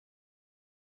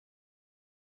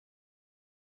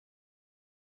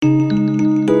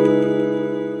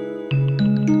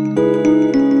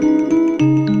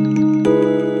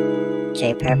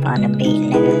Purp on the beat,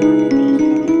 nigga.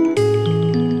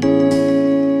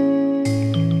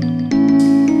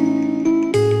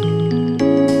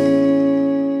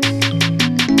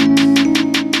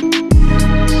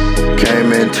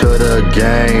 Came into the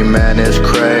game, man, it's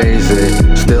crazy.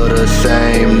 Still the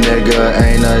same nigga,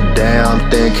 ain't a damn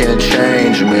thing can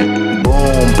change me.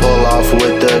 Boom, pull off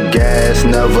with the gas,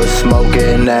 never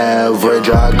smoking average.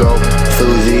 I go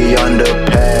through the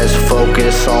underpass,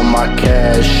 focus on my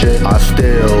cash shit. I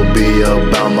still be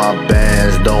about my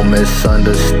bands, don't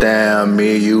misunderstand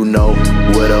me. You know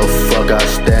where the fuck I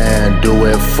stand, do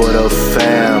it for the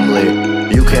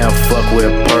family. You can't fuck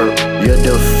with Purp, your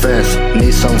defense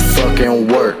needs some fucking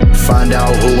work. Find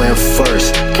out who in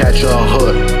first, catch a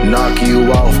hook, knock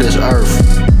you off this earth.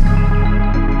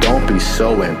 Don't be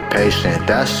so impatient,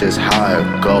 that's just how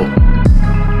it go.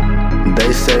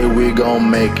 They say we gon'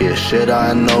 make it, shit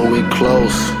I know we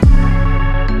close.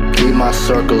 Keep my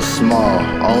circle small,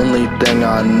 only thing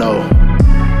I know.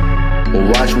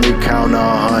 Watch me count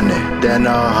 100, then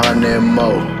 100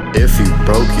 more. If you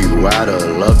broke, you out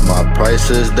of luck. My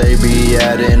prices, they be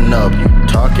adding up. You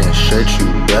talking shit, you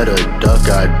better duck.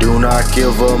 I do not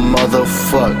give a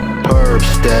motherfuck. Purp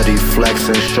steady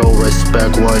flexing, show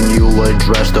respect when you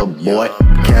address the boy.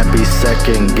 Can't be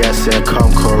second guessing,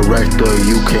 come correct or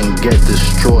you can get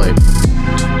destroyed.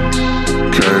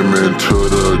 Came into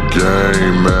the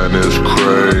game, man, it's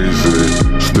crazy.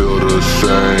 Still the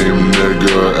same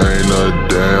nigga, ain't a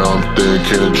damn thing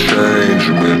can change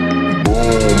me.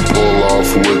 Boom, pull off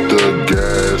with the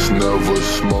gas, never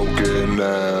smoking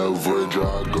ever.